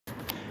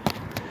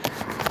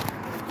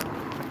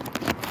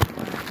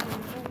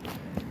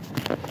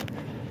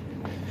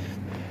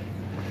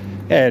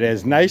It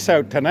is nice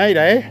out tonight,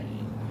 eh?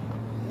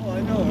 Oh, I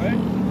know, right?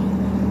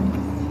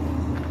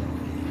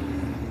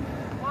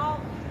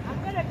 Well, I'm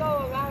gonna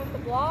go around the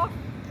block.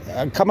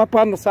 Come up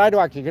on the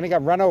sidewalk. You're gonna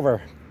get run over.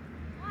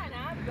 Why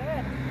not? I'm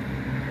good.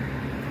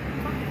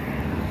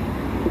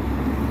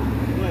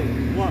 Wait,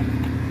 what?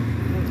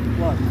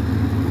 What?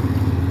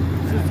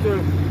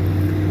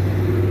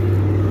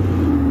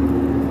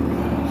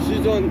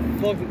 She's on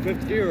fucking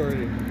 5th gear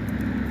already.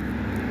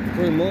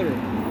 For the motor.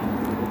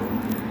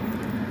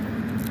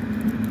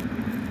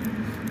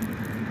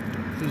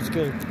 She's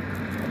going.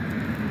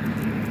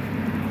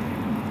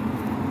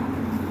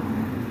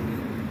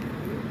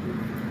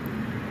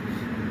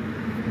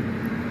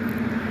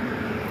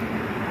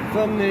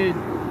 From the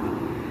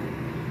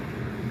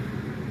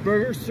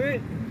Burger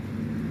Street.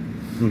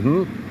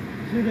 Mm-hmm.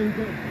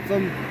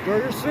 From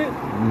Burger Street.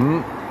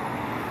 Mm-hmm.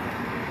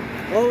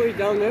 All the way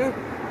down there.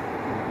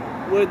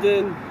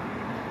 Within.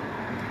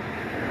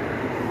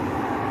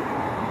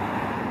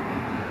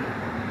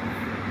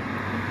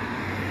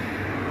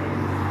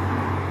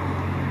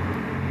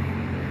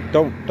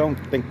 Don't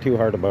think too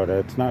hard about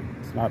it. It's not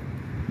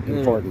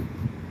important.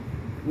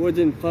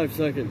 Within 5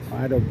 seconds.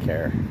 I don't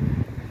care.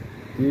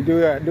 Do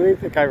you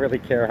think I really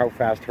care how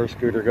fast her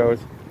scooter goes?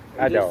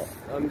 I don't.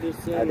 I'm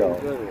just saying. I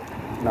don't.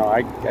 No,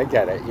 I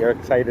get it. You're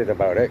excited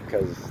about it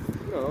because.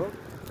 No.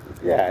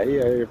 Yeah,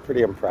 you're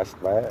pretty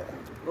impressed by it.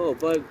 Oh,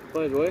 by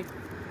the way,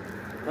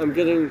 I'm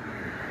getting.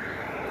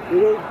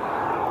 You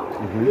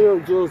know,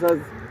 Jules has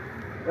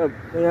an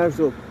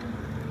actual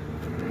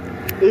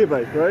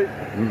e-bike, right?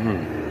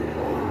 Mm-hmm.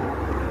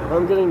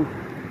 I'm getting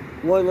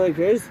one like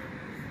his,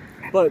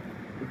 but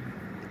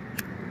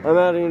I'm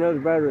adding another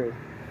battery.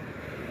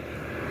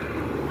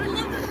 I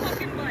love this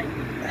fucking bike.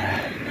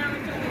 Now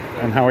it's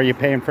only And how are you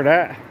paying for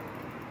that?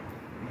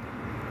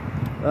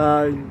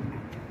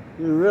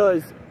 You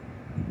realize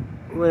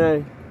when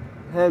I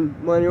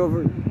hand money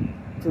over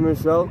to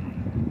Michelle,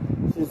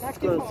 she's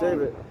gonna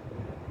save it.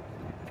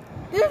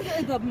 This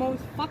is the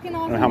most fucking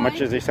awesome. And how much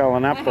is he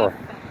selling that for?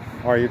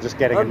 Or are you just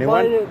getting a new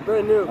one? I'm buying it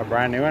brand new. A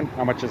brand new one?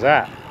 How much is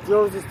that?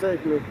 Joe's just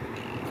taking me.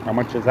 How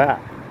much is that?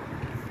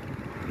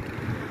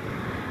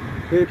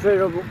 He paid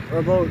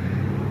about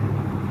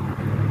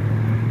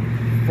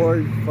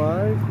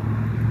 45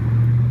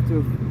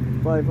 to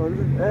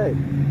 500. Hey.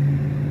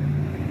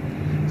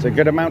 It's a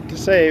good amount to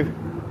save.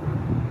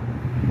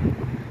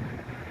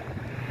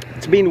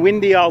 It's been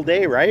windy all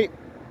day, right?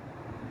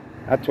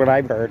 That's what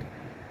I've heard.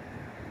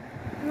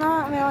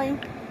 Not really.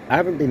 I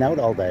haven't been out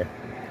all day.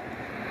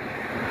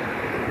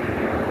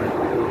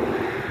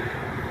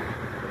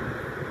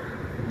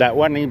 That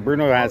one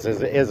Bruno has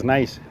is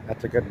nice.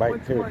 That's a good bike.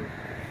 Which too. one?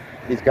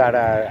 He's got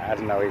a, I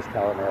don't know, he's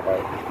telling me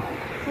about.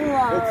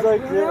 It's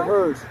like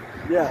hers.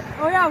 Yeah.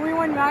 Oh yeah, we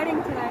went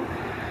riding today.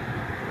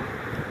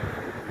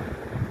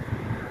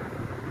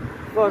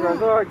 Fuck, I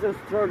thought I just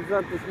charged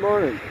that this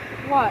morning.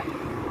 What?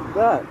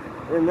 That.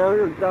 And now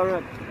you're down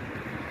at...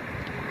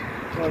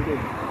 Okay.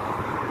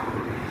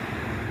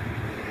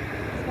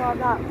 So I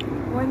got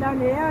went down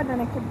there, then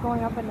it kept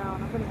going up and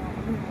down, up and down,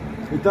 up and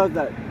down. It does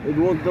that. It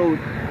won't do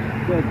that.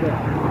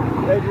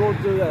 It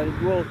won't do that.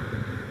 It will...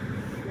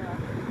 Yeah.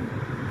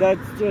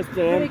 That's just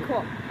an... Pretty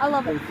cool. I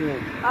love it.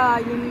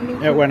 You need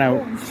to... It went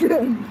out. Oh, shit. So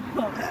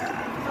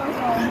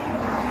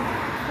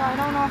I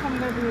don't know if I'm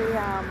gonna be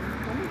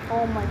let me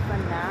call my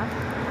friend Nash.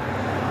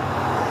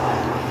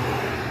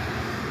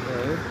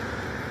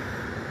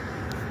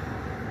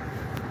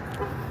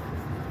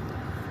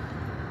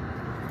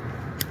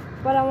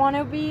 But I want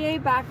to be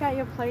back at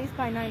your place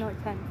by 9 or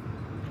 10.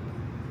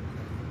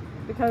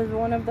 Because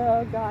one of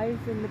the guys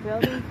in the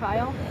building,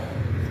 Kyle,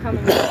 is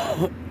coming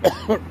out.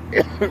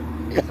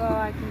 So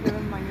I can give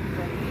him my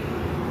number.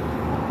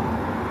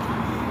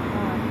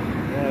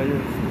 Yeah,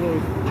 you're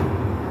supposed...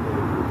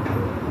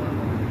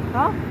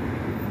 Huh?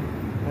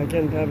 I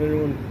can't have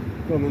anyone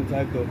come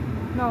inside though.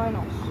 No, I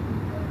know.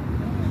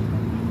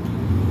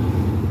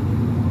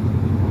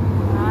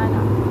 I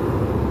know.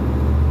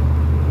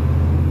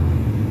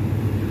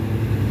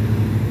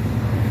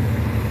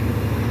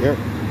 Here.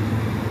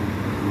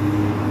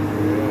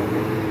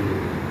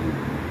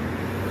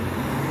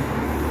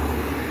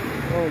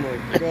 Oh my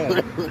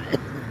god.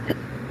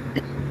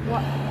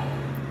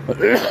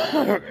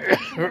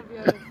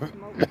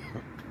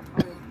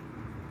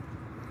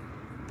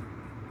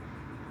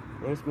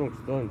 My smoke's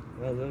done.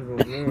 Now there's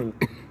over there and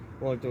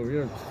walked over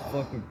here. It's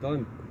fucking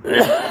done.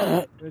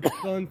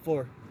 It's done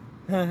for.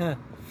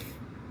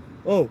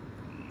 Oh,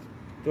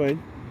 Dwayne.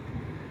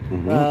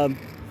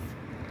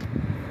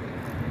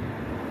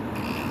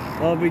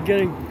 I'll be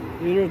getting,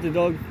 you know, the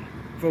dog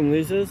from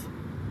Lisa's?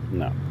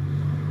 No.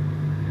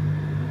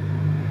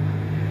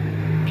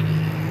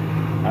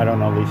 I don't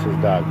know Lisa's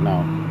dog,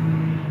 no.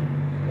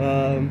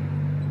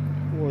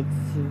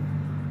 What's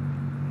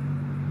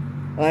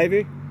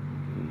Ivy?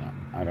 No,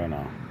 I don't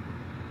know.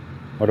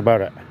 What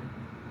about it?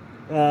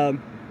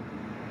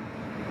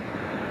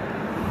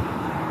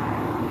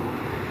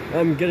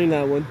 I'm getting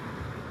that one.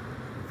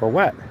 For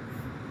what?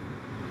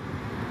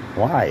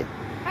 Why?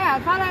 Hey, I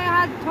thought I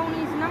had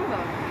Tony's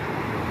number.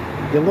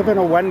 You live in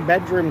a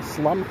one-bedroom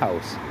slum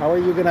house. How are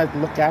you going to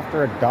look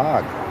after a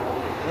dog?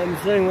 I'm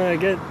saying when I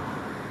get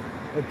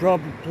a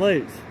proper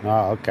place.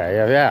 Oh, okay.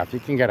 Yeah, if you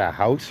can get a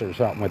house or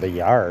something with a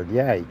yard.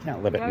 Yeah, you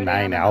can't live You at already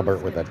 9 have a Albert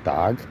house with a there.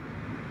 dog.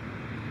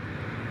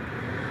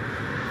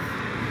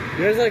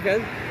 Yes, I can.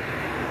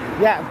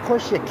 Yeah, of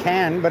course you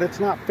can, but it's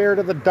not fair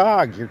to the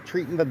dog. You're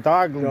treating the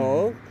dog...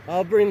 No,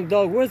 I'll bring the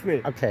dog with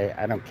me. Okay,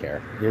 I don't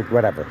care. You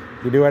whatever.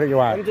 You do what you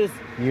want. I'm just,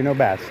 You know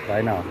best.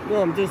 I know.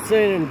 no, I'm just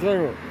saying in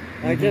general.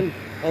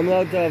 I'm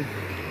allowed to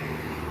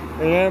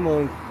have an animal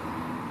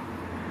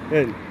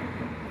in.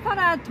 I thought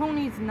I had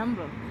Tony's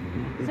number.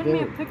 Send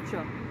me a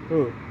picture.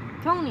 Who?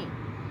 Tony.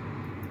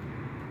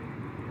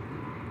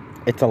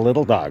 It's a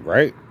little dog,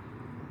 right?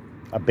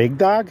 A big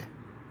dog?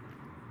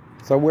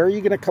 So where are you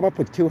going to come up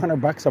with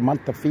 $200 a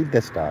month to feed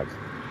this dog?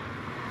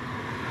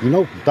 You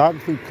know dog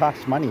food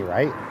costs money,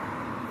 right?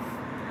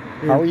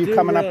 How are you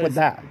coming up with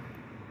that?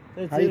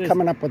 How are you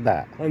coming up with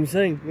that? I'm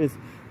saying is,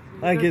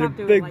 I don't get a have to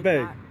do it big like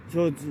bag, that.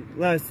 so it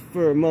lasts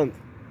for a month.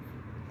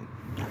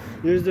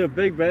 Usually a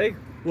big bag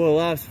will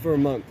last for a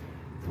month.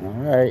 All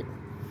right.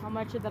 How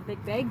much are the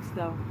big bags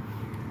though?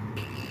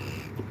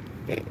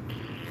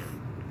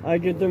 I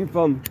get them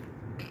from,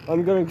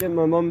 I'm gonna get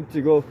my mom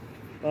to go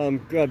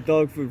grab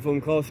dog food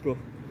from Costco.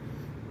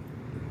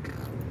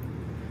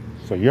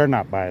 So you're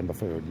not buying the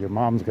food. Your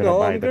mom's going to No,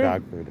 buy I'm the gonna-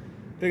 dog food.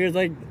 Because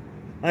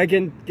I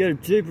can get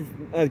it cheaper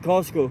at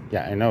Costco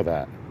Yeah, I know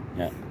that.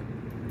 Yeah.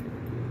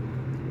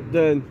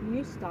 than Can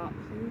you stop,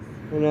 please?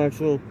 an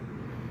actual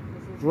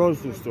This is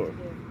grocery what store. you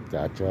do.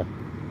 Gotcha.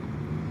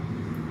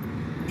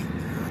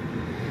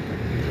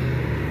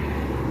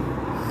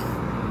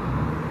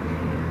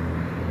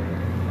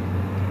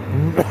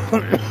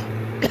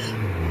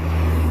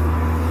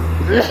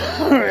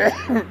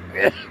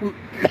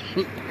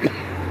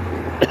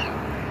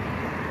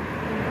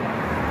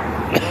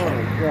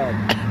 Oh God.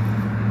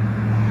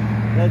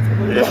 That's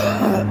pretty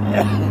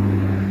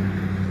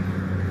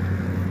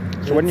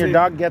So when your it.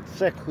 dog gets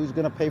sick, who's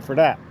going to pay for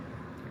that?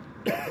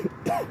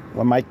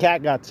 When my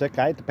cat got sick,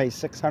 I had to pay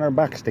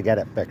 $600 to get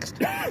it fixed.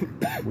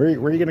 Where are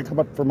you going to come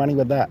up for money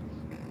with that?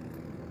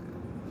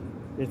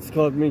 It's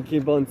called me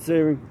keep on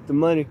saving the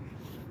money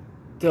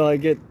till I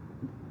get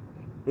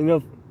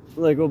enough,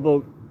 like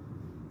about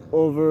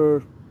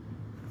over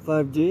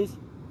 5 Gs.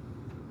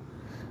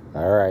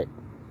 All right.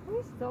 Are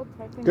we still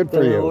typing? Good for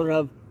Then I you. would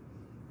have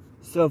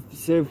stuff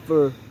saved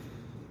for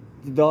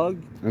the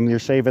dog. And you're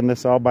saving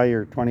this all by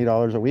your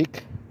 $20 a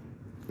week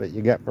that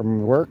you get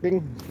from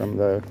working, from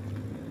the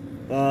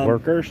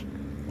workers?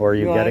 Or are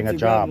you no, getting I a had to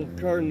job? grab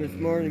the carton this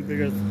morning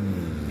because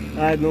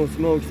I had no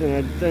smokes and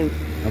I think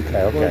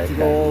Okay, Once okay. you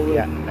go all the-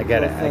 Yeah, I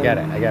get it, I get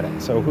it, I get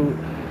it. So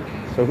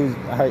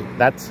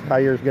that's how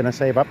you're going to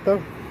save up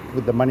though?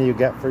 With the money you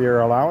get for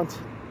your allowance?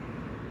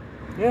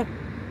 yeah.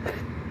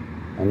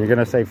 And you're going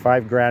to save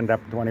 $5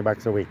 up to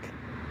 $20 a week.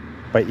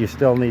 But you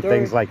still need Sorry.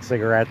 things like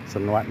cigarettes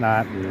and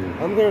whatnot. And...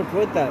 I'm gonna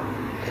quit that.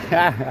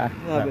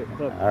 Habit,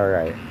 but- All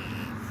right.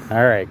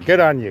 All right. Good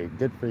on you.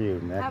 Good for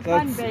you, Nick. Have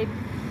fun, That's- babe.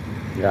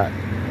 Yeah.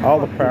 All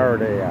the power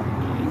to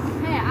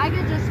you. Hey, I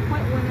could just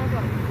quit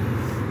whenever.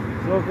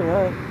 So can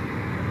I.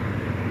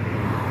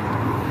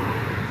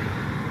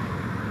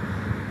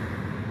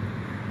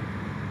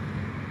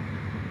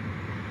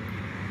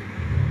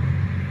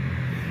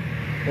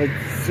 Like,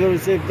 should we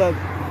save that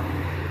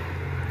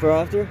for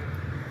after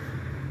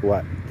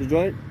What? the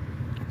joint?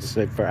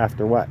 Sick for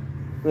after what?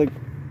 Like,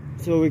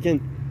 so we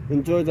can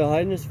enjoy the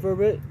highness for a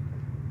bit?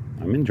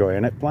 I'm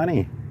enjoying it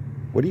plenty.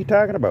 What are you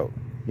talking about?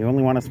 You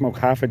only want to smoke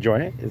half a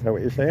joint? Is that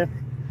what you're saying?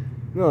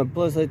 No,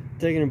 plus I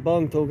taking a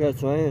bong took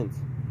out my hands.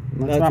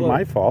 That's That's not what-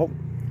 my fault.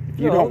 If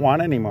you No. don't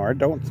want any more,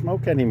 don't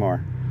smoke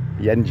anymore.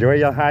 You enjoy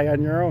your high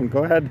on your own.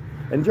 Go ahead.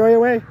 Enjoy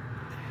away.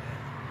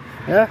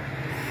 Yeah?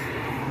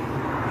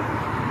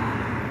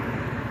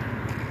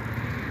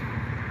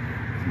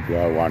 Do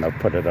I want to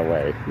put it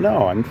away?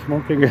 No, I'm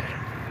smoking it.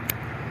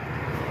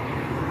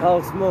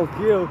 I'll smoke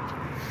you.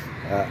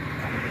 Uh,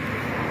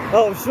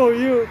 I'll show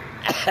you.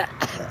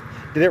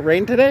 Did it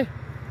rain today?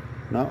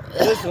 No.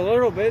 Just a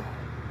little bit.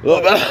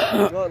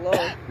 Not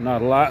long.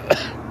 Not a lot.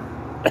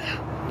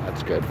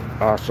 That's good.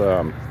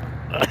 Awesome.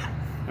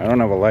 I don't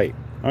have a light.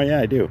 Oh, yeah,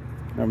 I do.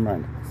 Never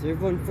mind.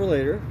 Save one for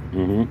later.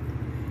 Mm-hmm.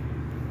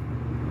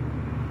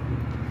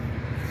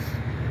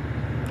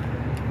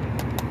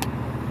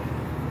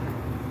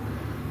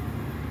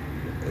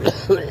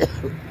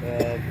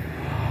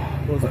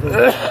 What's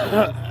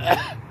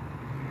the...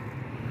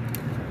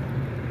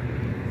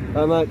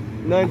 I'm at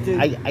 19.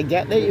 I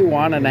get that you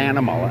want an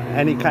animal,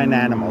 any kind of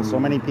animal. So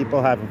many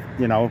people have,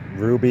 you know,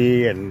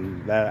 Ruby,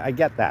 and I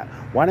get that.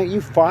 Why don't you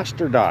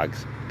foster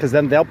dogs? Because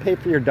then they'll pay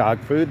for your dog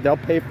food. They'll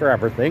pay for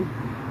everything.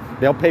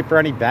 They'll pay for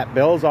any vet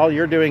bills. All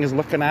you're doing is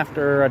looking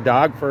after a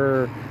dog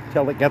for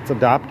till it gets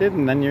adopted,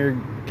 and then you're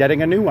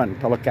getting a new one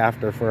to look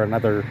after for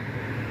another.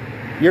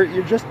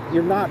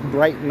 You're not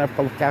bright enough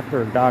to look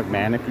after a dog,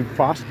 man. If you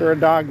foster a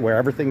dog where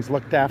everything's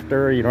looked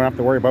after, you don't have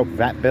to worry about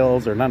vet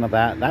bills or none of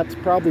that. That's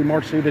probably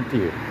more suited to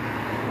you.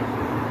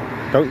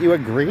 Don't you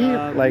agree?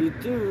 You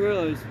do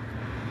realize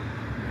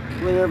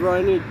whenever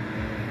I need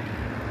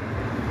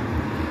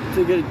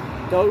to get it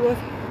dealt with.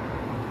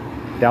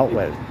 Dealt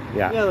with.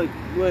 Yeah. Yeah, like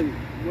when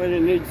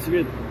it needs to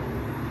get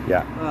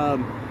Yeah.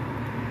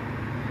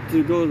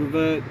 to go to the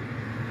vet,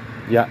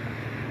 Yeah.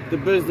 the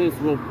business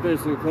will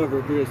basically cover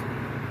it because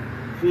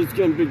she's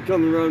gonna be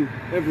coming around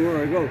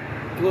everywhere I go,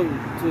 delivering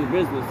to the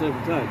business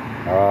every time.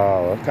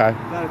 Oh, okay.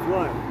 That's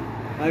why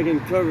I can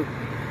cover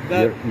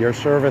that. Your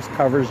service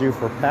covers you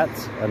for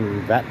pets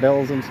and vet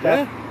bills and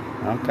stuff?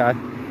 Yeah. Okay.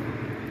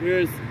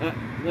 Here's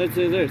let's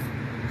say this.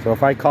 So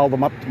if I call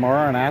them up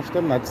tomorrow and ask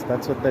them, that's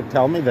what they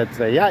tell me. They'd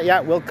say, yeah,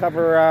 we'll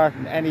cover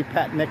any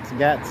pet Nick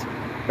gets,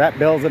 vet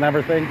bills and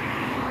everything.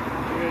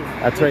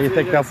 That's what you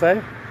think they'll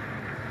say?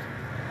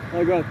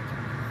 I got.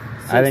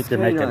 I think you're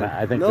making. canine.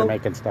 I think Nope. you're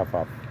making stuff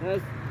up.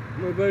 That's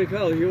my buddy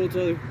Kyle. He will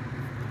tell you.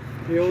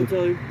 He will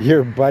tell you.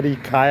 Your buddy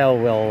Kyle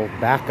will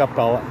back up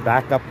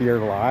your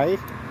lie.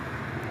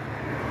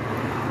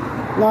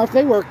 No, if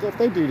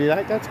they do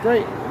that, that's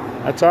great.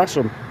 That's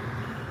awesome.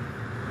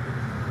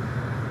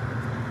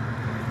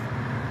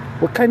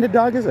 What kind of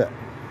dog is it?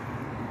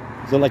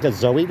 Is it like a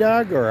Zoe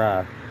dog or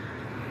a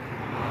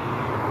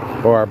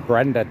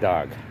Brenda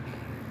dog?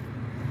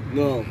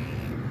 No.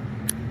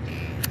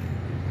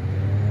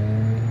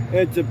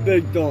 It's a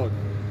big dog.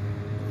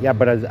 Yeah,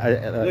 but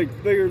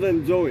Like bigger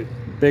than Zoe.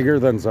 bigger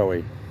than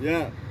Zoe.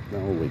 Yeah.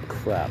 Holy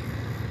crap.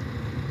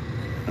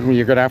 I mean,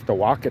 you're going to have to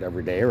walk it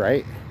every day,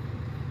 right?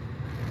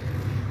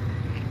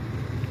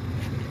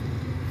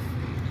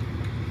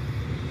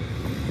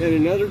 And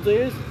another thing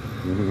is,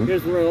 Mm-hmm.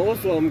 here's what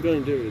also I'm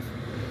gonna do is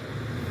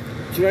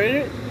train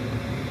it.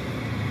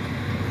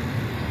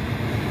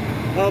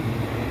 I'll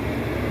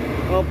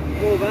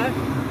pull back.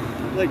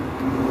 Like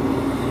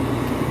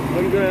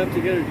I'm gonna have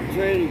to get a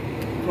training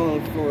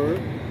collar for her.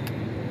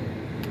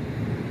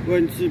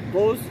 When she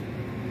pulls,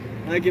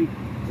 I can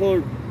pull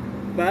her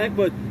back,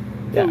 but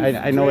Yeah,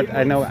 I know what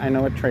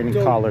training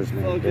don't collars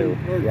mean fucking too.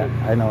 hurt Yeah,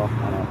 them. I know.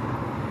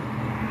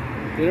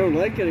 They don't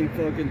like getting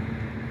fucking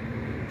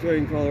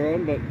training collar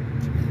on, but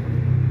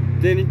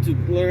they need to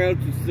learn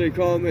how to stay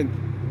calm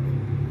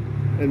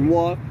and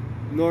walk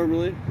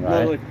normally, Right.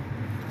 not like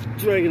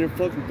dragging a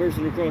fucking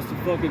person across the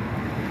fucking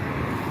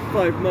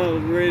 5-mile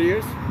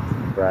radius.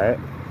 Right.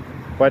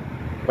 But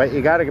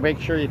you got to make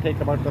sure you take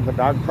them out to the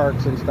dog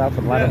parks and stuff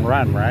and let Yeah. them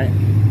run, right?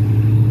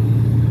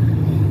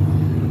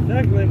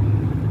 Exactly.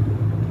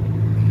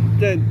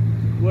 Then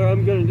what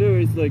I'm gonna do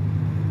is like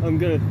I'm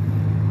gonna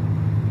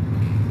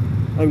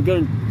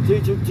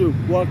teach her to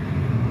walk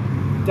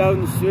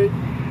down the street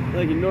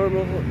like a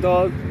normal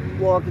dog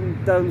walking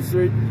down the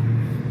street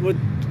with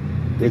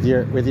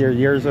With your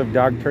years of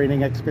dog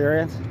training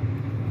experience,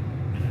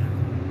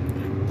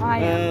 I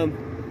am.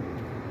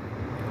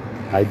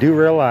 I do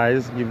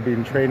realize you've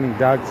been training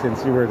dogs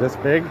since you were this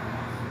big.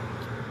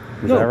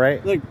 Is that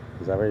right? Like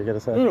Is that what you're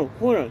gonna say? no,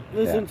 hold on.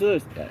 Listen Yeah. to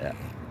this. Yeah.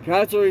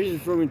 Cats are easy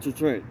for me to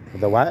train.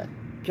 The what?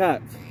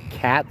 Cats.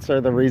 Cats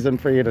are the reason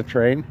for you to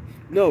train.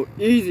 No,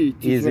 easy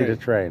to Easy train. to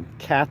train.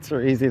 Cats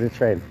are easy to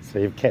train. So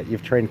you've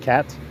trained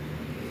cats,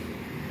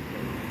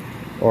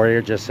 or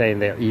you're just saying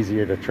they're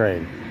easier to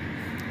train.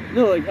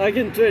 No, like I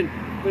can train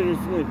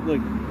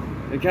like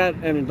a cat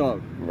and a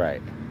dog,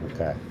 Right.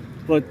 Okay.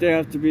 but they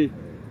have to be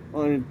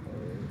on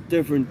a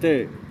different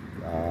day.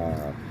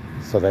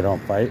 So they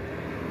don't fight.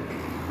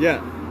 Yeah,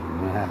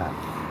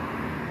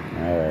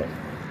 All right.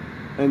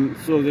 and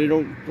so they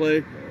don't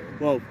play.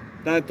 Well,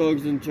 that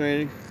dog's in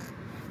training.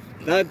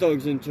 That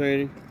dog's in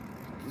training,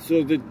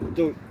 so they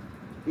don't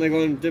like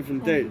on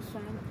different days.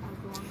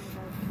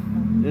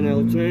 And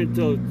I'll train it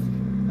till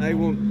I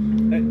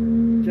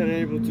can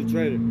able to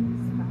train it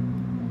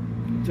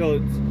till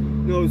it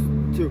knows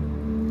to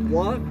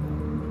walk.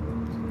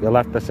 You'll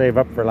have to save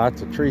up for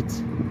lots of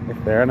treats. If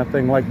they're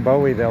anything like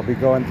Bowie, they'll be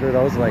going through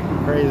those like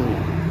crazy.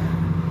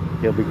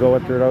 He'll be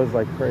going through those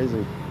like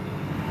crazy.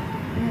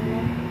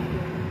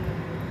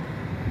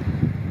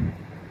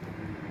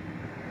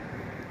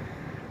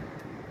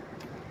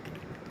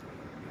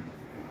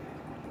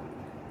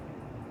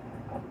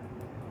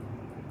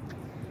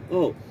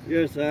 Oh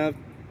yes, I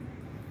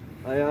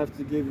have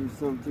to give you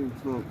something,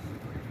 folks.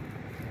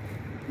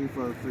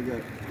 Before I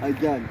forget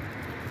again.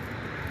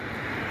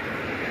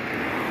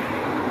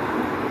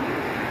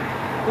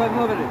 Quit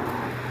moving it.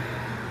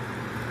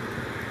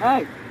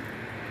 Hey.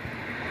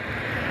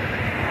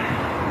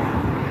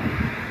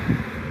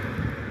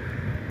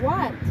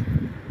 What?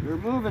 You're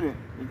moving it.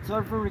 It's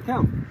hard for me to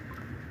count.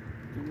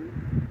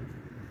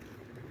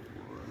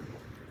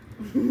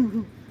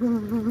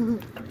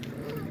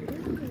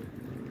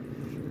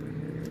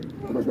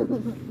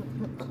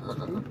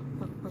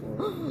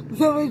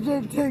 Somebody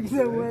should take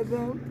some with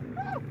them.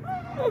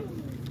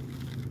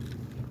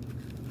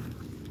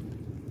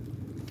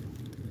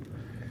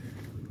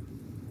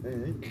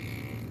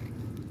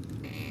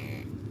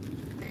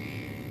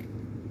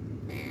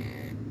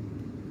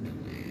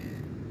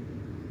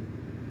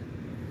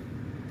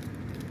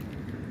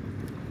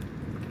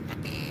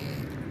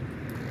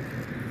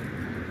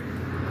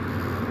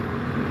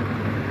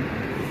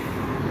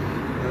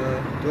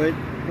 Wait,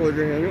 hold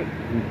your hand up.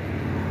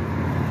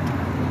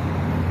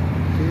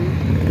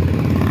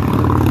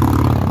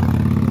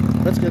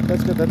 that's good.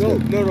 That's good. That's No,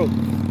 good. no.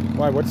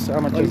 Why? What's how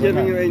much I'm is it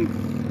giving now? you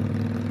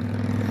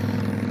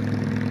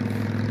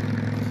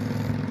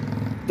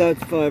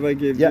That's 5 I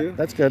gave Yeah, you.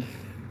 that's good.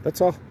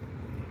 That's all.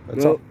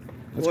 That's No. all.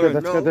 That's Lauren, good.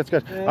 That's no. good. That's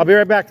good. Yeah. I'll be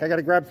right back. I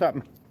gotta grab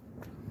something.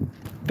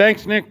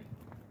 Thanks, Nick.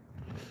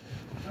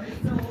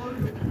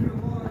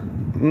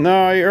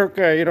 No, you're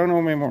okay. You don't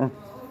owe me more.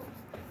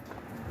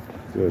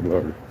 Good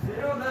Lord.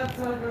 You know that's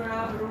under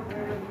out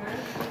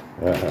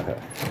over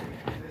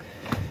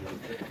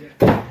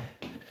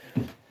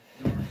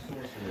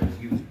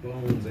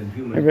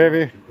Hey,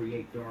 baby. To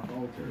create dark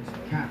altars,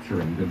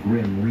 capturing the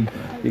Grim Reaper.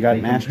 You got They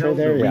an ashtray compelled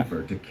there? the Yeah.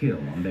 Reaper to kill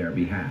on their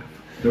behalf.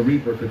 The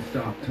Reaper could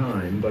stop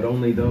time, but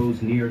only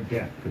those near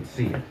death could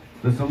see it.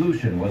 The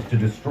solution was to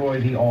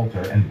destroy the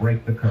altar and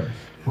break the curse,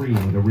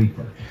 freeing the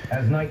Reaper.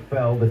 As night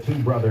fell, the two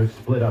brothers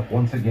split up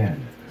once again.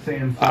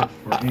 Sam searched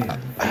for Anne,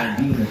 and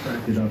Dean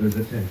attracted others'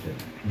 attention.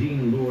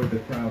 Dean lured the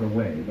crowd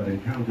away, but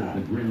encountered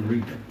the Grim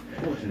Reaper.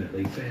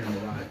 Fortunately, Sam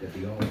arrived at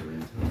the altar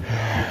in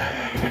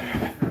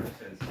time. Curse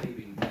and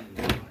saving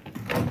Dean's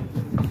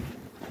life.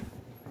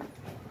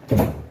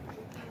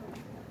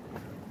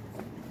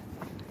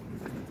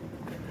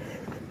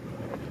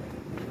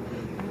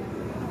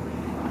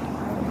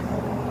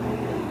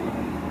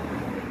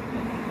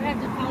 I have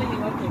to tell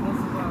you, okay, this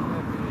is what I'm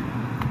looking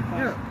at.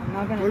 Yeah. I'm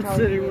not going What to tell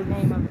city you the was-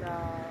 name of the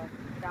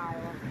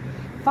dial.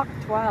 Fuck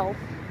 12.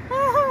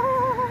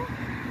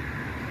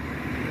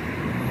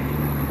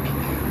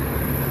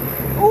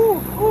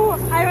 Ooh,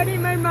 I already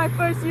made my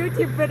first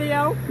YouTube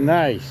video.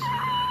 Nice.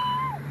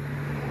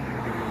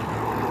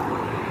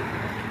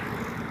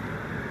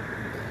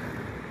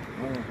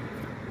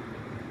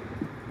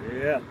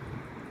 Yeah.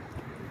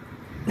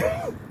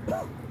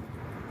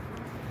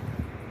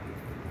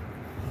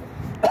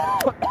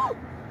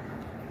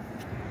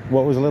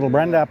 What was little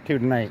Brenda up to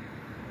tonight?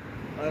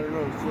 I don't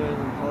know. She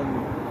hasn't called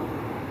me.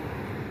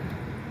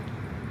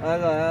 I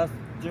asked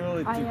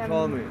Julie I to am-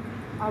 call me.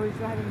 I was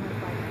driving my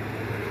bike.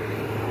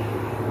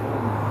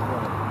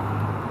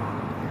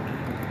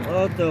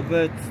 A little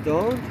bit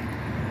stoned.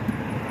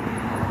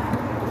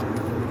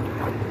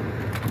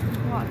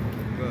 What?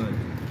 Good.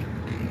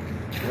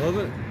 A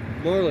little bit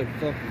more like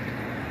fuck.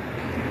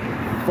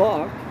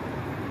 Fuck.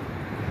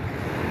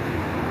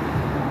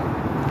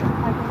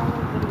 I can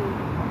only believe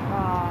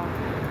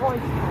voice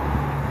call.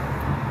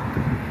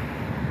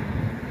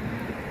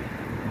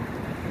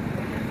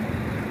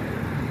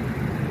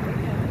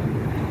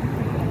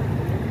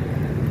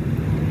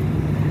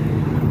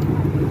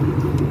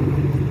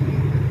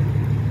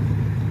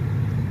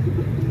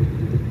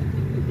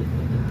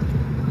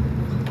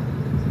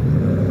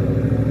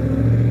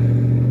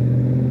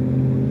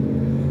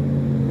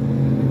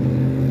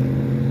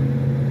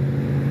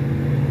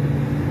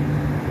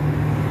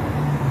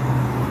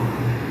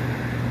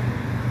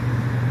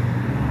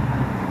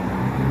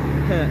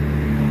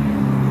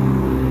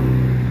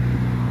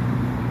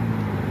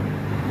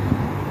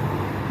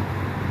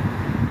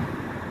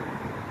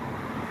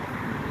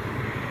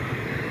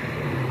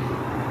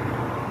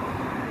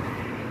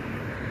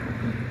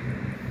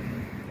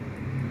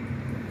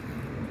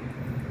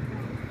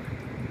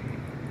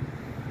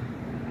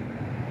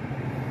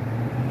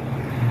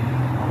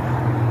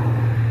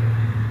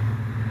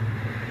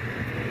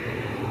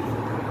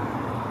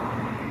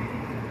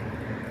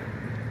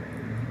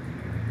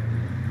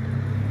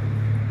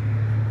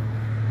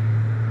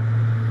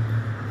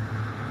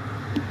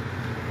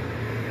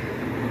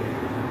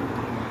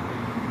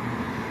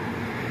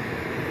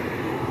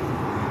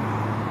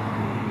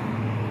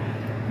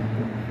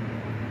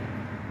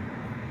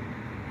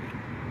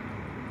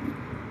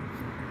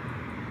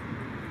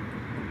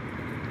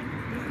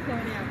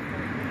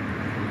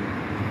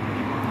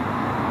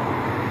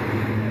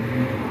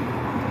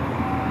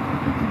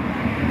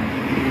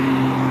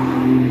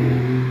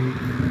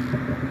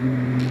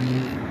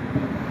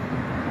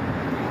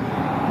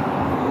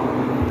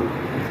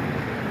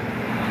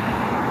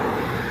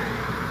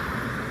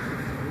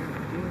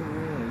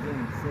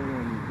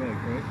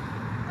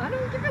 I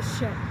don't give a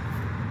shit.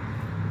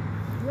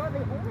 You are the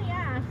only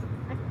ass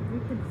we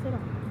can sit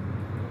on.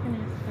 Fucking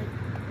ass,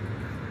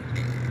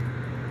 like.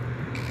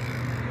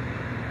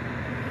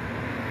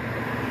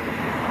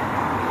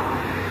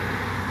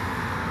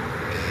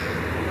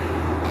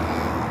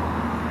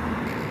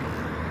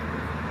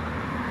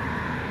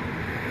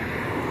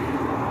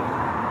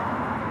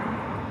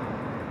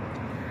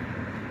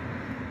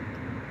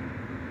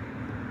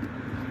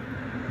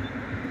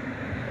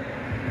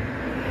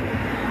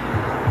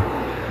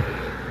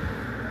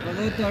 I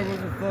thought that was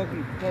a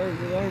fucking part of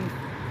the own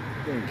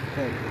thing.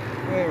 Like,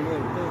 wait a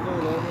minute, there's no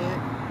logo in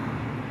it?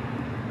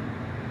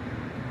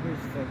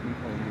 Who's fucking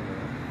calling me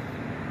that?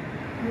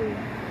 You.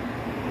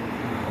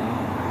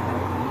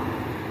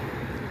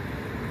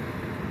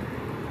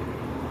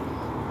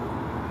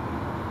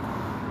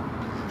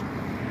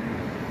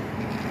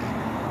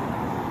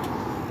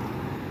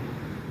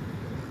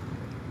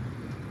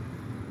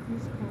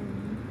 He's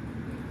calling me.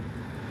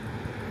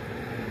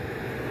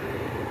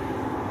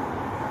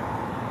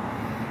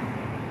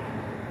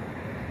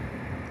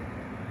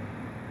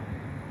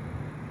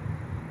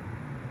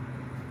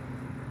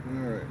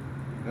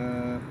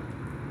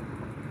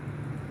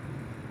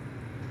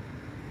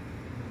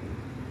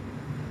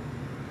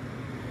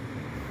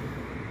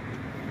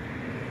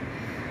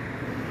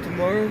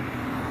 tomorrow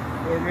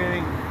we're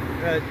meeting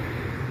at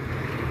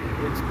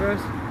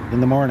Express. In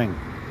the morning.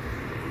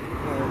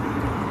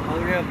 I'm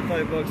gonna have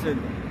 $5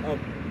 up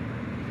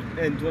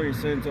and 20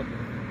 cents up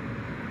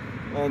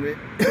on me.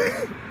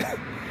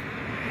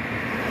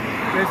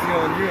 Basically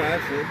on you,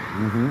 actually.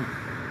 Mm-hmm.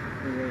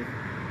 Okay.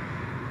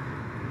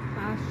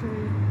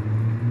 Ashley.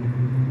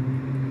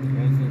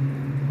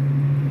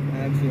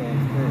 Actually on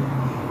her.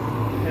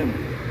 Him.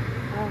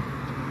 Oh.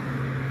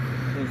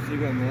 So she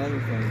got my other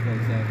 $5 I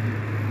have to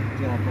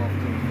drop off to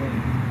the front.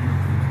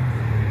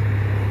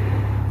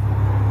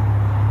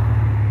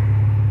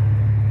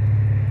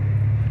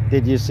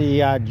 Did you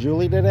see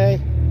Julie today?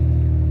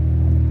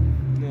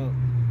 No.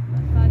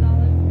 That $5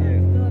 Yeah.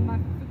 is still in my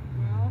foot,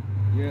 bro.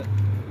 Yeah.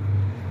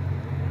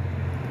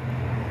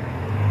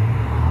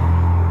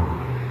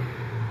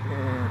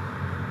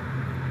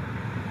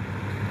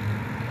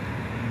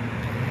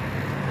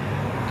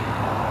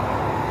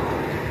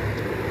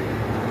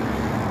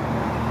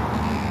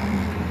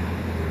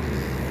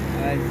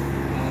 I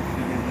have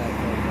to get that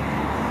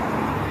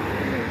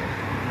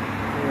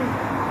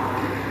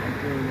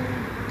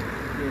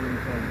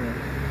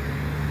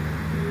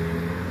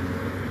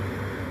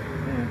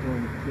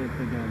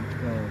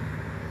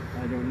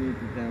I don't need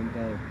the damn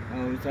dollar. I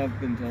always have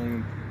been telling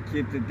him,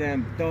 keep the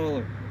damn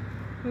dollar.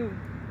 Who?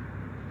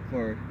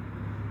 For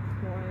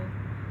Boy.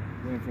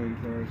 my friend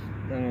first.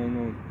 I don't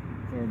know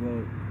for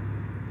about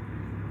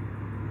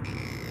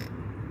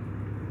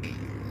a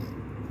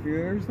few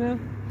years now.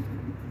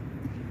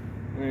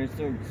 When I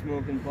started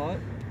smoking pot.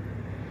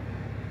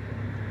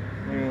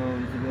 When I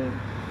was about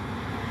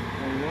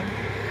 21,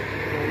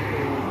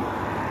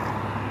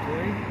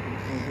 20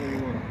 or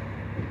 21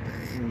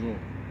 years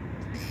old.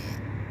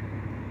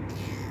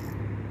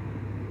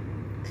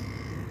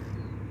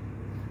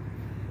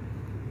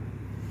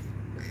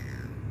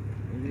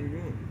 What are you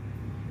doing?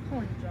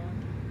 Corn, John.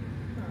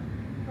 Oh,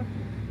 fuck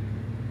you.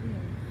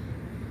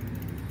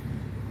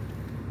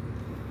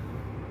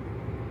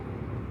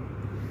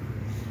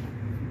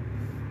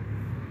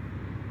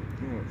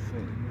 Oh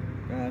shit.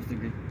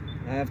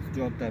 I have to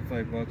drop that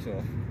 $5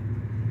 off.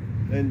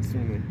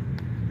 Instantly.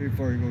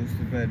 Before he goes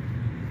to bed.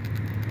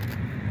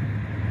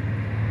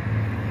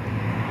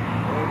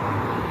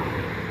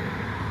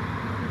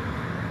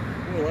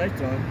 Oh,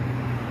 lights on.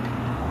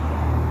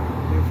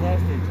 Their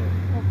flashlights on.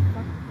 Oh,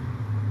 fuck.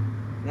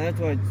 That's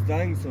why it's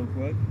dying so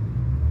quick.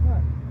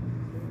 What?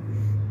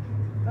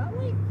 That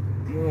light?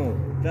 No,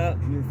 that,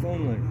 your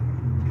phone light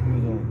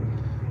was on.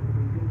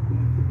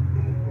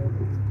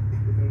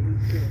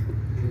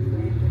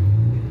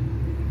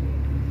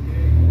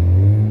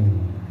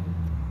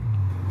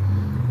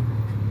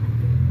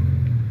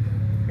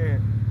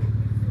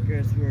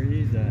 Guess where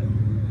he's at?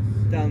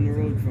 Down the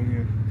road from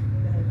here.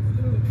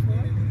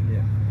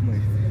 Yeah, my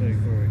big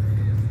Corey.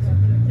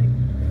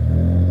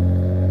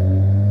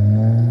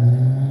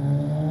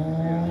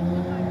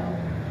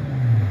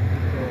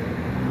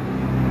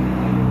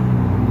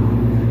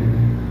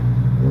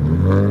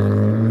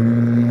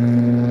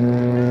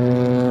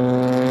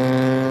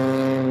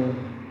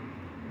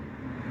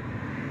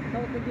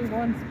 Don't think he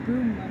wants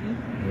boom money.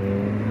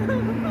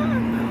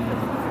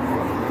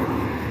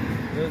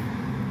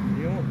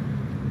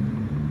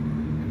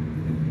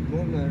 You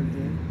won't matter,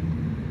 Jim.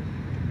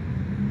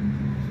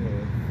 So,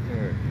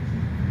 alright.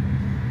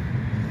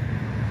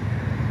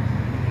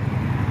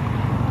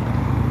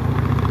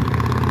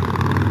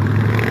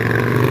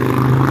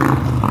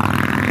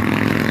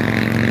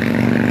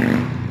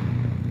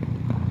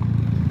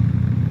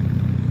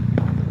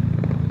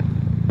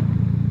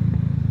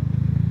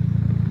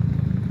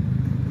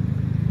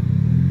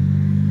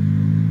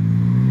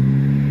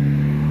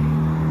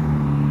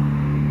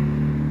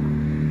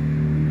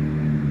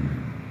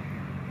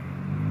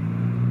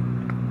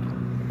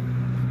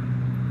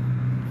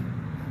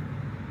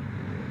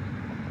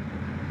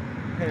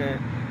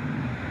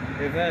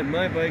 If I had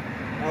my bike,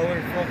 I would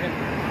have fucking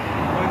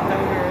went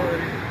down there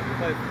already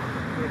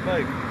with my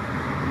bike.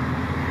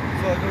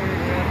 So I don't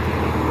even have to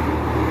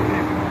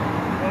pay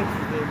what's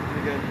the name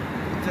again.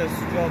 Just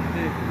drop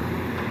the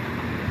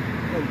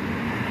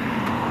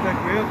pick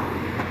me up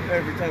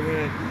every time when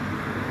I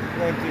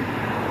want to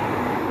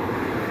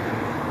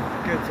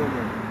get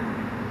somewhere.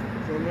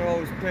 So I'm not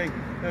always paying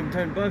them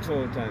 $10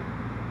 all the time.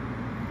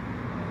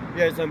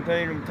 Yes, I'm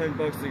paying them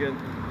 $10 again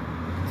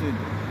to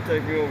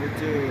take me over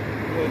to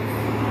what's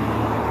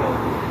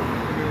called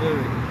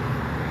living.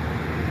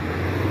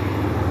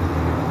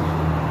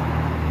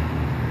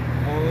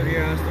 I already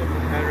asked him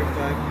matter of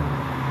fact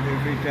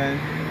if he can.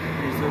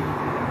 He said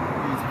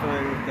he's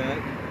fine with that.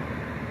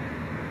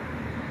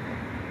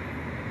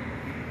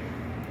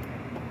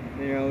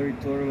 Yeah, I already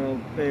told him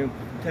I'll pay him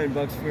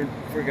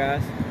 $10 for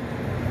gas.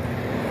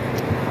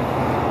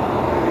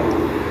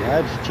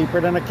 That's cheaper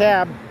than a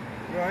cab.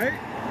 Right?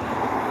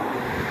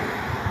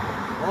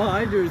 All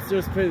I do is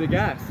just pay the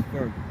gas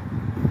for him.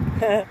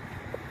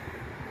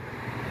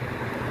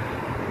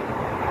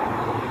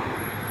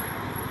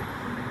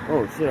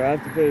 Oh shit, I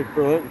have to pay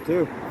for that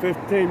too.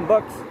 $15.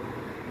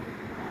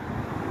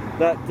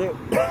 That too.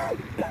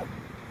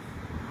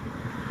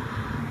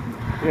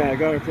 Yeah, I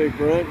gotta pay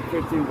Brent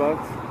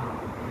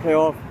 $15. Pay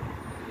off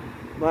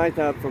my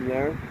tab from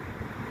there.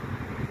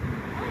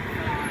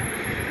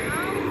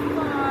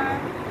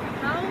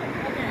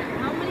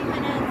 How many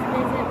minutes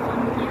is it from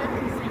here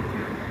to St.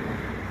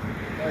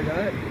 Catharines? I got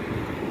it.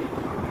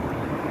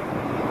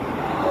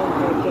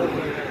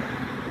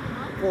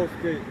 Full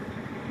skate.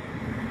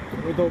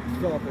 Without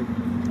stopping.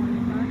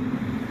 25?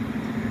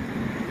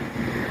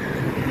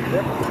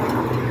 Yep.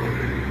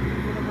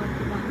 What about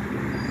the bus?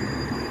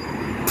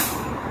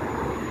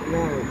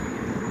 No.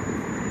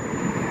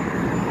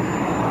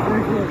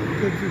 Very close. You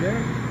can see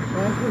there.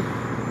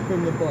 That's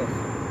from the bus.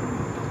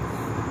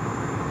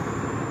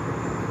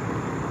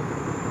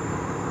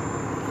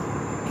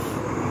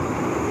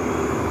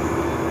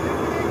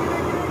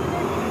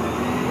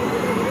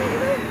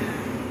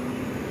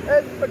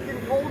 It's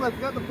fucking cold. I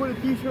forgot to put a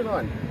t-shirt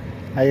on.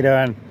 How you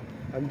doing?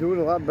 I'm doing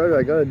a lot better.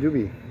 I got a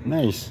doobie.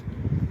 Nice.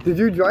 Did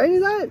you dry any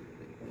of that?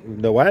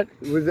 The what?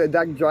 Was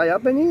that dry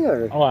up any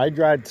or? Oh, I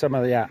dried some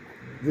of the, yeah.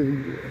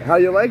 How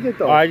you like it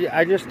though? Oh,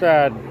 I just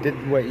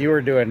did what you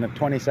were doing, the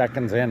 20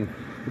 seconds in.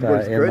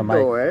 Looks In good the mic.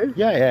 though, eh?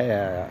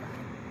 Yeah.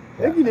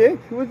 Mickey Dick,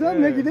 what's up, Yeah.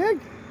 Mickey Dick?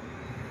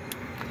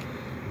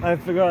 I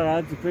forgot I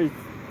had to pay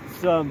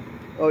some.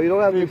 Oh, you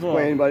don't have to People.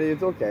 explain, buddy.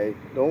 It's okay.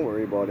 Don't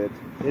worry about it.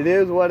 It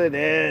is what it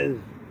is.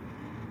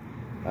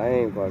 I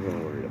ain't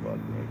fucking worried about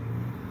it, man.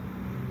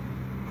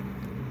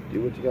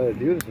 Do what you gotta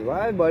do to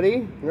survive,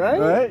 buddy. Right?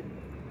 Right?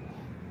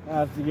 I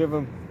have to give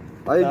him.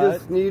 I that.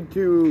 just need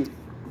to.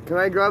 Can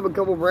I grab a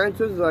couple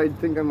branches? I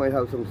think I might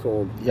have some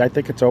sold. Yeah, I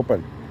think it's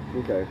open.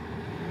 Okay.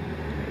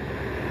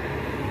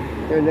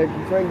 Here, Nick,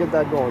 you try and get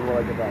that going while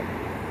I get back.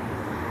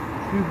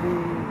 Excuse me,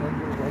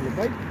 on your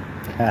bike.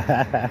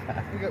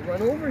 We got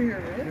run over here,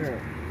 man. Yeah.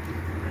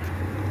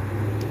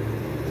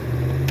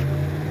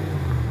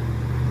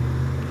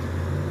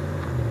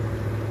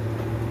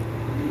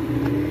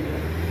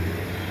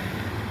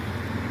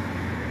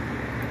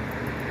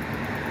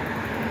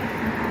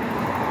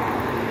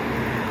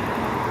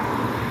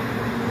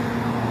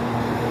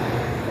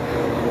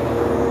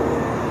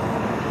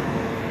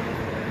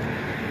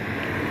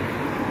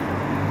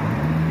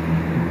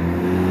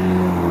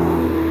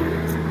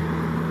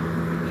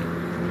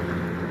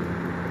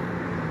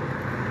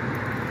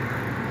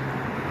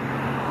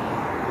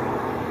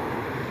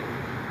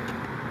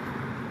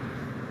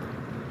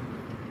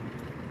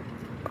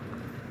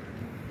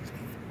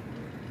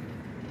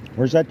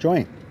 Where's that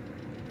joint?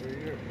 Right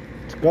here.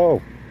 Let's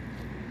go.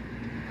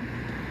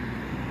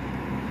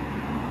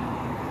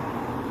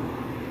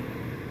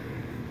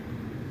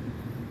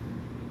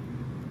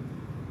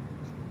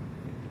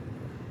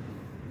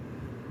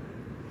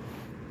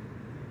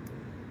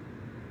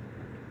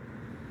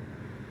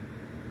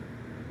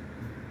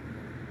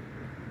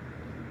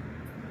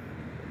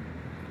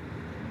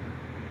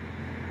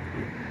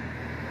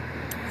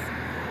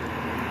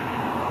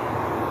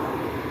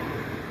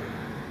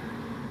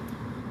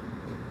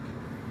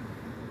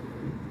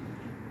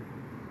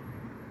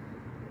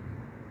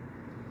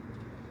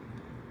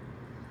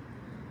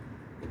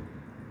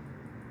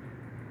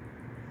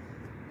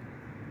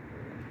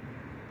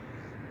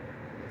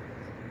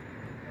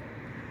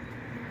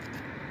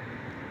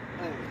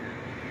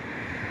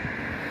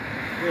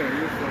 Yeah,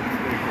 you're supposed to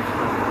take this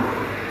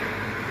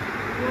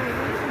stuff.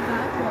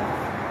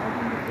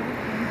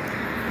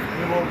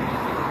 You won't.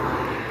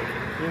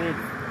 You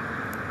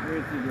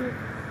need to do it.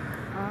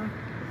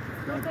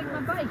 Don't take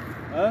my bike.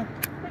 Huh?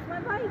 Take my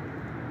bike.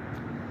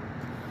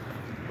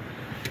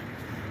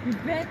 You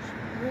bitch.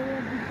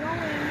 We'll be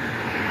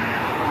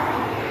going.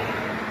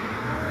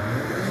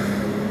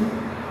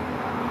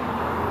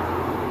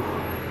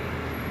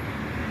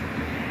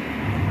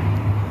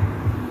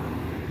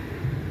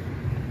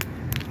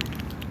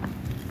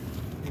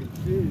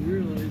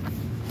 You're like.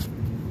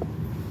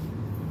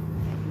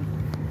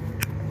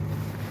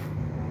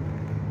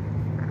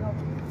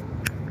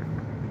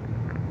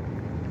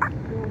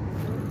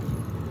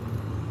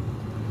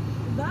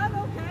 Is that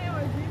okay,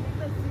 or do you need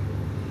the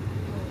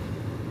seat?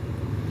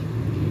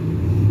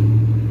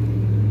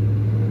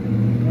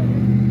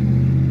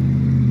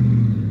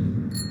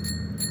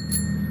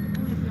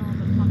 Only if you're on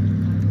the fucking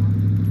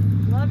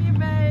sidewalk. Love you,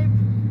 babe.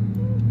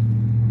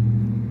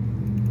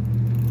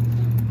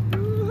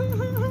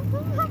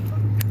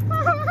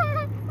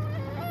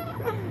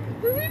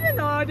 Does he even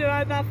know how to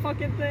ride that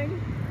fucking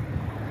thing?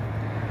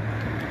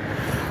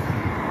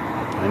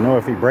 I know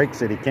if he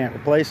breaks it, he can't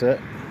replace it.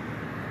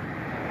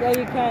 Yeah,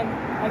 you can.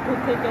 I could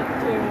take it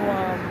to,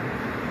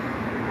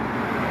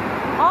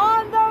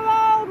 on the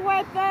road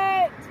with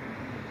it!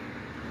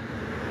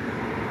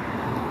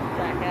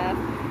 Jackass.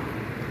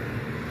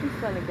 He's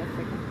starting to get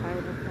sick and tired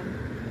of him.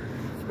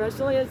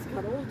 Especially his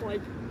cuddles,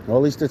 like, Well,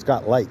 at least it's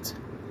got lights.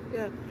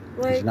 yeah.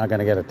 He's Like, not going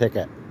to get a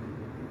ticket.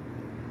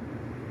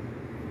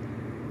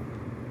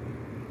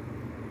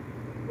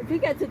 if he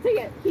gets a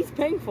ticket, he's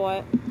paying for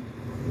it.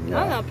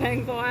 I'm not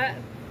paying for it.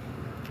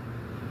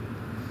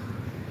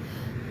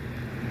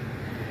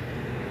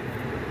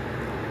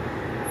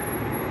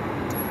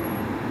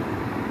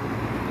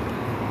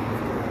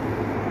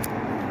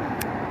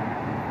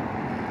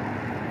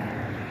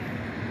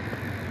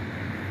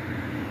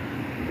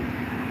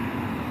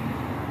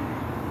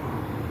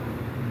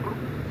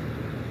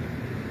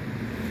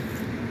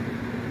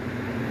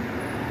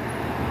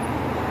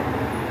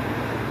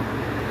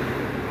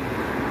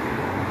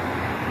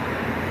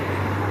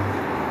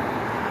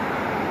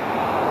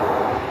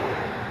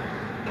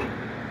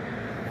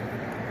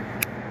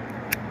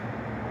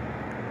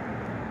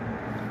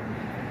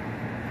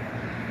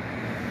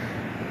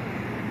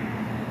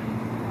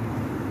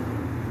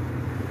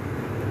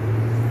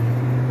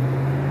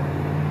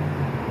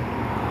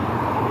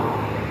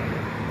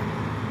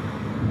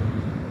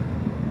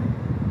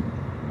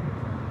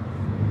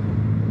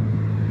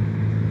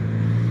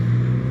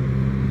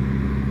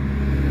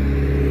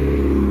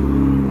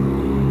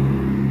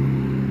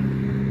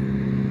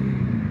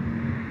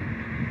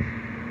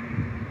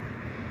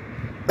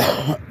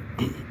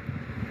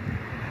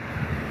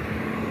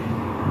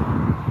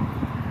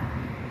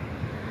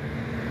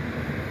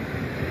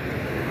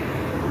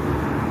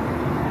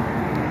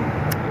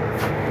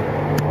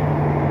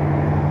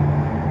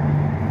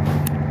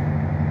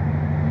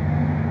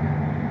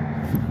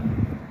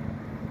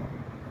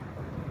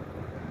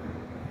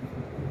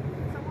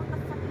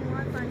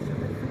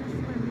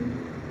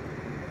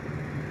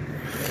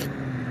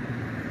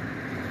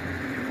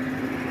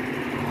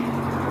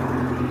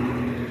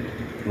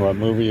 What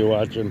movie you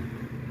watching?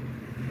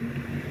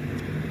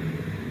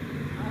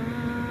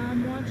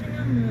 I'm watching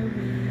a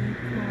movie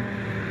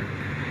called,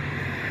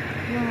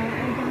 well, I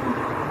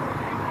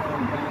got a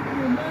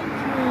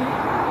documentary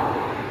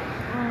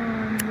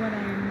on what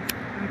I'm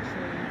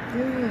actually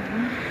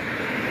doing.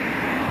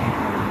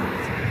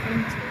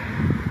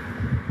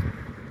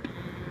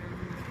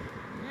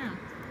 Yeah,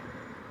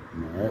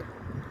 Alright.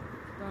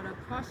 got a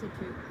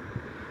prostitute.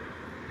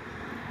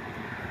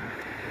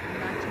 And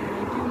that's what I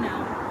do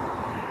now.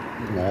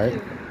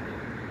 Alright.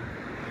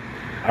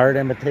 Art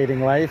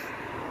imitating life.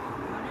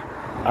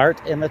 Art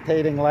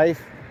imitating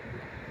life.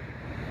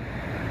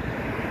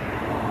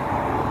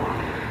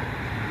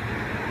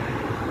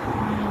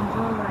 I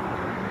enjoy what I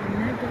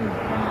do.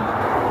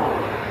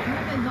 And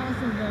Nick is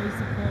also very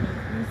supportive.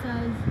 He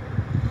says,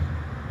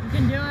 you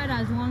can do it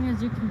as long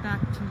as you come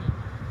back to me.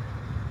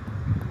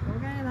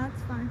 Okay,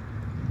 that's fine.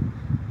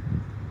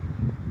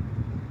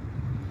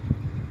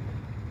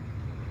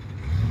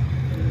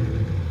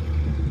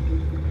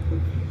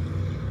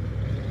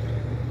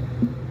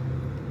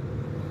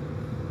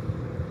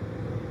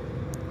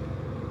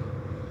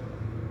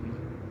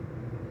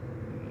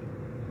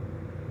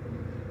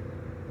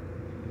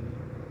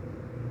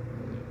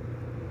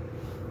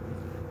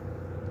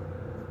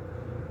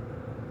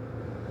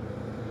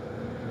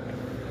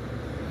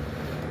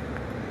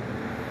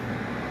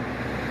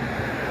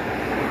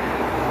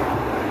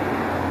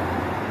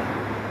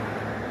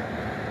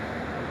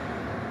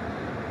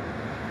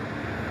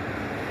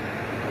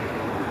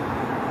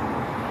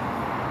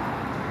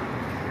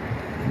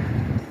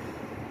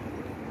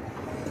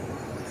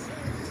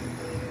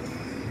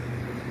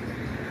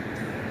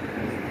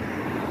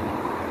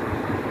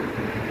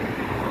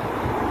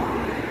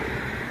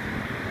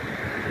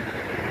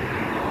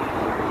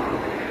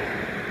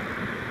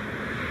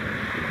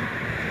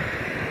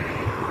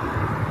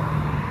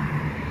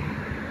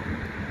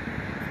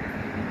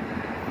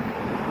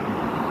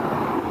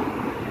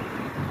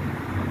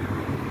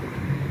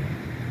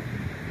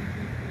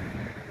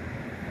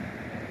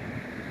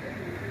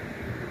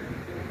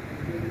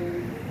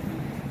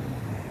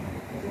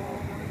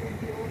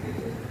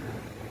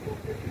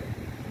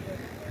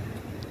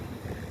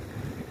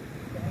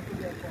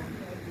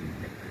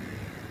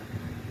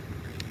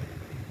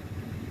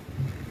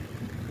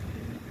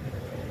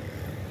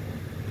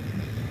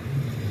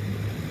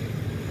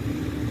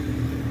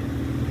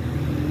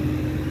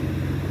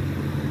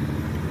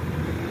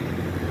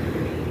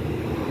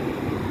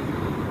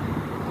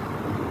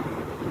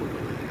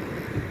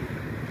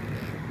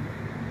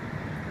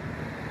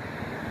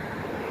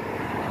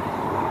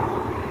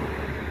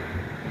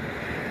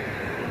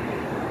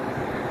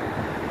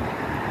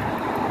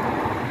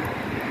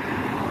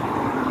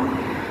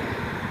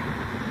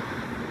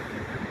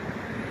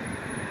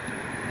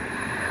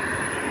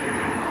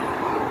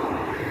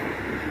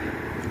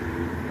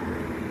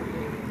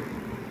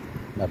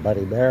 My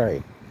buddy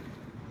Barry.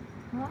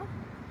 Huh?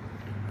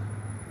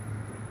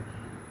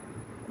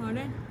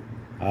 Pardon?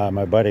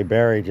 My buddy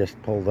Barry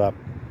just pulled up.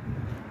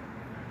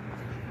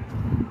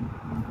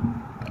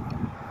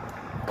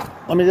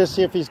 Let me just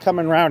see if he's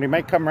coming around. He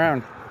might come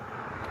around.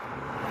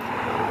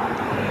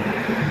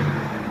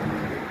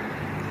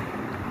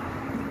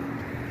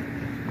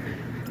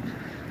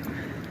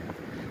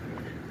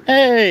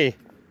 Hey!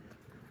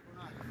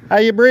 How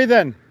you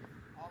breathing?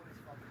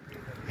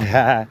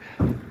 Yeah.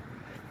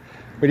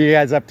 What are you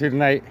guys up to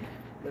tonight?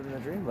 Living the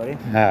dream, buddy.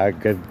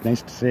 Good.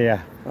 Nice to see you.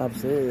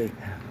 Absolutely.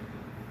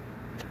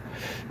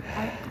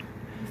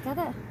 Is that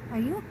a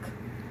yoke?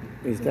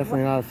 He's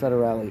definitely not a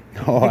federale.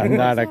 Oh, I'm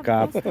not a What's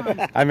cop. that vest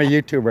on? I'm a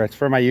YouTuber. It's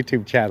for my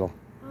YouTube channel.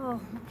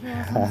 Oh, okay. I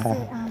was gonna say,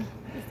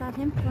 is that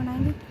him?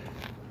 490?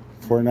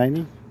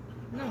 490?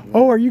 No.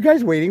 Oh, are you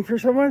guys waiting for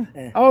someone?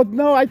 Yeah. Oh,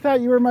 no, I thought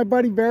you were my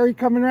buddy Barry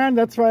coming around.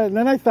 That's why. And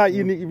then I thought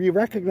you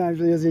recognized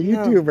me as a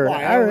YouTuber. Well,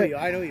 I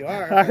know who you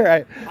are. All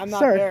right. I'm not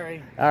Sorry.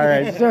 Barry. All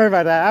right. Sorry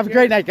about that. Have a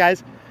great night,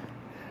 guys.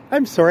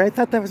 I'm sorry. I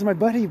thought that was my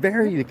buddy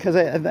Barry because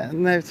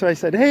so I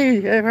said, hey,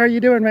 how are you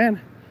doing,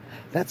 man?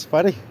 That's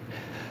funny.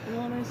 You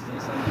want us to do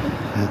something?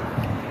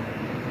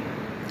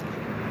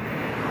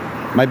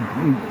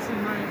 This is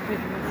my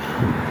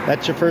video.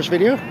 That's your first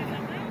video? Right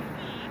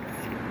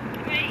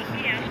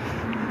here,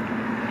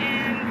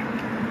 and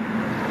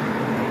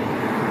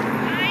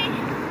I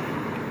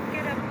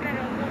get a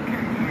better look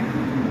at him.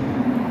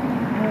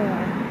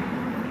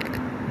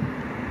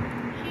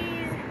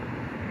 He's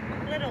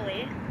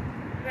literally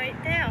right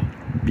there,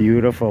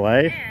 Beautiful,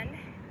 eh? and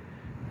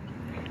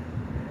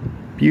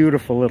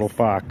Beautiful little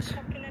fox.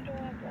 fucking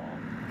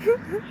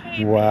adorable.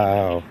 Hey,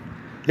 Wow.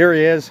 Here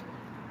he is.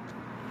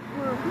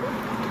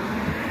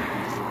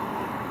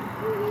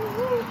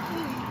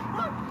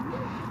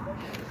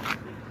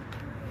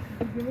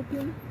 You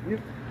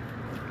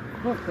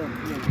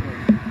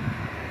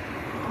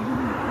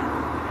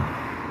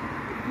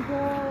go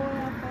all the way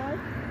outside?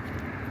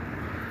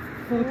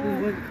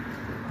 Fucking went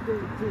to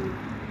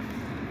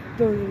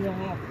 30 and a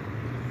half.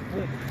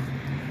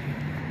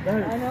 I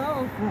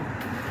know.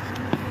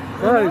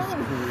 That is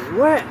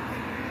wet. I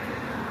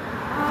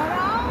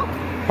know.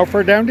 How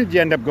far down did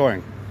you end up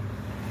going?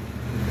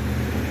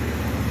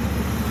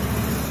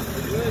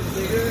 a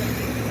cigarette?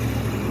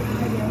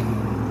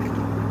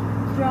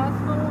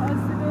 Just a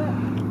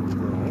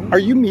cigarette. Are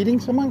you meeting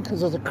someone?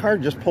 Because there's a car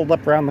just pulled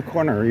up around the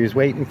corner. He was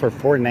waiting for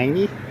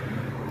 490.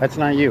 That's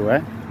not you,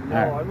 eh? No,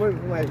 I went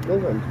with my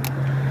girlfriend.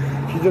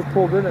 She just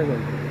pulled in, I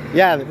think.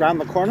 Yeah, around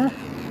the corner?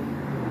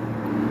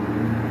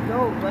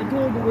 No, I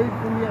told her to wait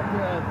for me at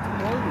the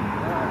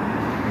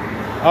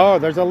 290. Oh,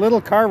 there's a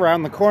little car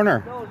around the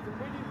corner. No, it's a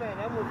minivan.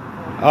 I'm looking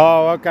for.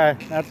 Oh, okay.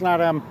 That's not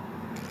him.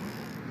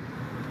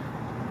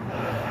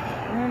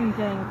 I'm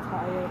getting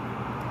tired.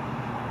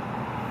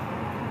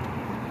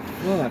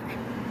 Look.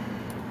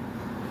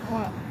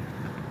 What?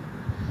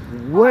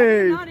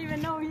 Way, Not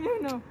even know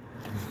you know.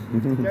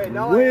 okay,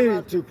 now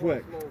way too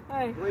quick.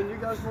 Hey, Wait, you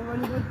guys want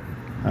anything?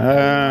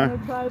 wanna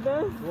try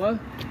this? What?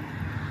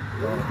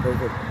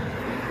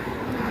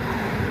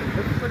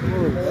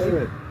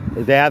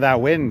 Yeah,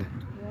 that wind.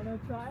 You wanna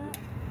try it?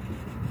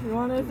 You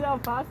wanna see how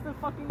fast the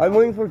fucking I'm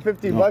waiting for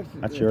 50 No, bucks.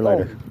 that's your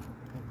lighter.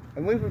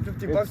 I'm waiting for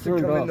 50 bucks to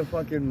come in the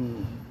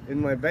fucking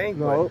in my bank.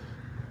 No.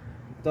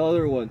 But... The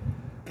other one.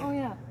 Oh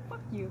yeah, fuck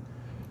you.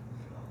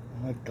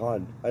 Oh my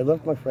god. I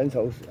left my friend's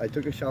house. I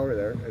took a shower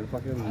there and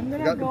fucking I'm gonna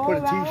forgot to go put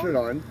a around. t-shirt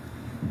on.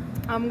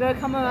 I'm gonna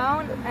come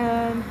around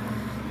and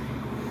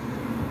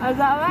is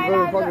that right? You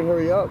better fucking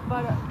hurry up.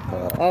 But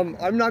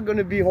I'm not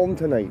gonna be home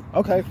tonight.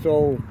 Okay.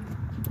 So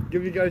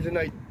give you guys a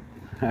night.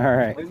 All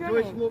right. What's your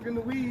Enjoy name? smoking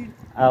the weed.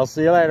 I'll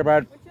see you later,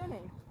 bud. what's your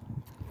name?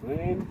 My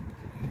name?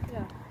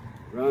 Yeah.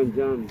 Ron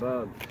John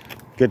Bob.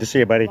 Good to see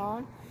you, buddy.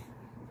 Vaughn?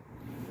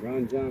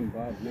 Ron John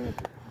Bob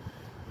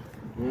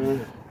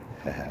Matthews.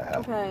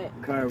 Okay.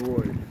 Car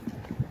Ward.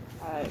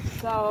 Alright,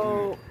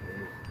 so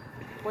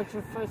what's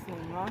your first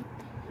name, Ron?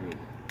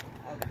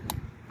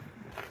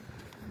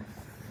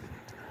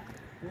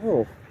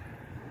 Oh.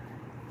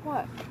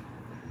 What?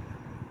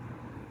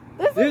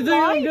 This You is think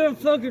I'm mine? gonna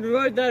fucking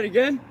write that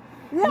again?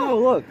 Yeah. No,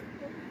 look.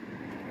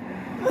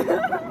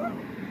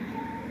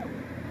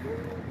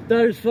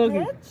 That is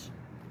fucking. Bitch.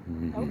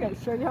 Okay,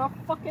 show you how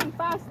fucking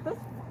fast this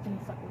fucking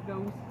sucker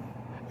goes.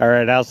 All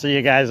right, I'll see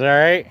you guys, all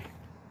right?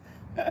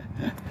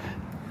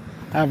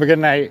 Have a good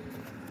night.